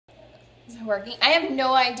Is it working? I have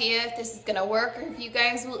no idea if this is gonna work or if you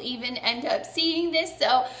guys will even end up seeing this.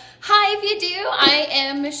 So, hi if you do. I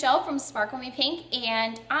am Michelle from Sparkle Me Pink,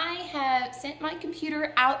 and I have sent my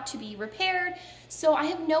computer out to be repaired. So I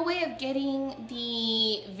have no way of getting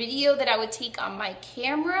the video that I would take on my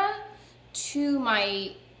camera to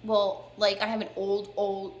my, well, like I have an old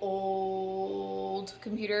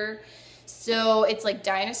computer. So it's like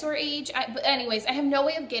dinosaur age. But anyways, I have no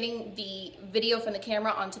way of getting the video from the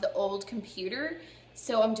camera onto the old computer.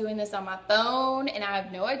 So I'm doing this on my phone and I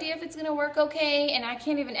have no idea if it's gonna work okay, and I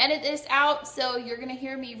can't even edit this out, so you're gonna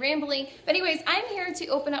hear me rambling. But anyways, I'm here to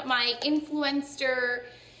open up my Influenster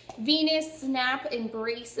Venus Snap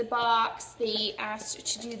Embrace box. They asked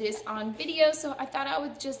to do this on video, so I thought I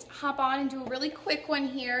would just hop on and do a really quick one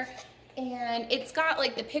here. And it's got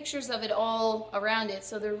like the pictures of it all around it,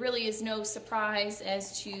 so there really is no surprise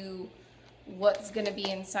as to what's gonna be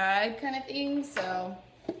inside kind of thing, so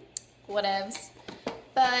whatevs.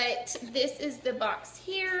 But this is the box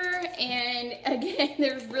here, and again,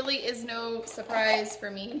 there really is no surprise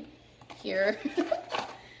for me here.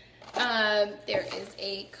 There is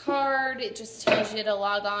a card. It just tells you to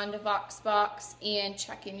log on to VoxBox and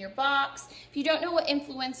check in your box. If you don't know what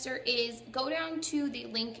Influencer is, go down to the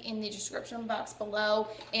link in the description box below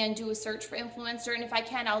and do a search for Influencer. And if I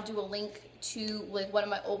can, I'll do a link to like one of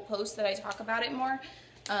my old posts that I talk about it more.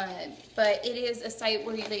 But it is a site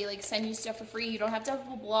where they like send you stuff for free. You don't have to have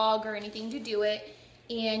a blog or anything to do it.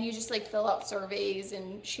 And you just like fill out surveys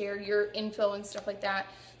and share your info and stuff like that.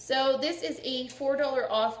 So this is a $4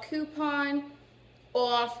 off coupon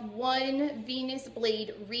off one Venus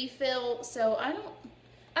blade refill. So I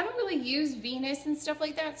don't really use Venus and stuff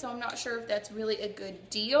like that, so I'm not sure if that's really a good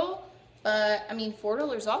deal. But I mean,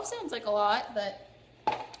 $4 off sounds like a lot, but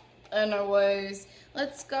anyways,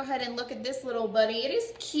 let's go ahead and look at this little buddy. It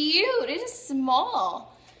is cute. It is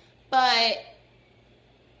small, but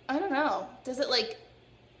I don't know. Does it like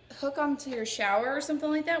hook onto your shower or something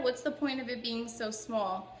like that? What's the point of it being so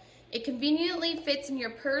small? It conveniently fits in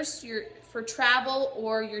your purse, for travel,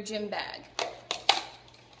 or your gym bag.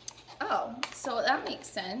 Oh, so that makes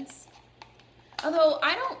sense. Although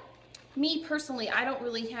me personally, I don't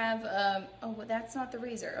really have, oh, that's not the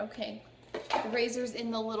razor, okay. The razor's in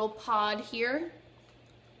the little pod here.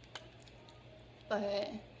 But,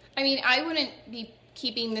 I mean, I wouldn't be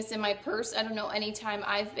keeping this in my purse. I don't know, anytime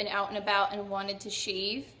I've been out and about and wanted to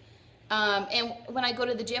shave. And when I go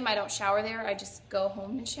to the gym, I don't shower there. I just go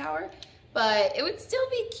home and shower. But it would still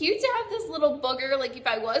be cute to have this little booger, like if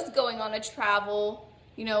I was going on a travel,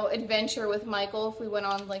 you know, adventure with Michael, if we went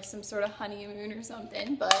on like some sort of honeymoon or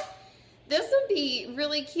something. But this would be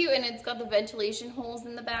really cute, and it's got the ventilation holes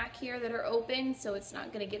in the back here that are open, so it's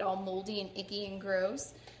not gonna get all moldy and icky and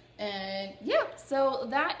gross. And yeah, so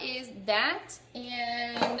that is that,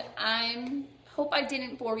 and hope I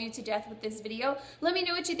didn't bore you to death with this video. Let me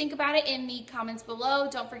know what you think about it in the comments below.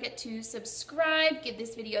 Don't forget to subscribe. Give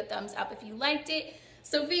this video a thumbs up if you liked it.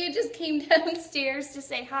 Sophia just came downstairs to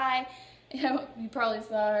say hi. You probably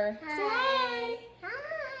saw her. Hi. Say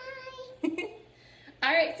hi.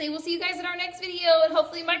 All right, so we'll see you guys in our next video, and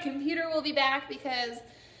hopefully my computer will be back because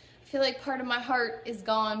I feel like part of my heart is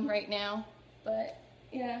gone right now. But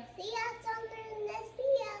yeah. See us on the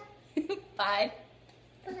next video. Bye.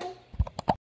 Bye.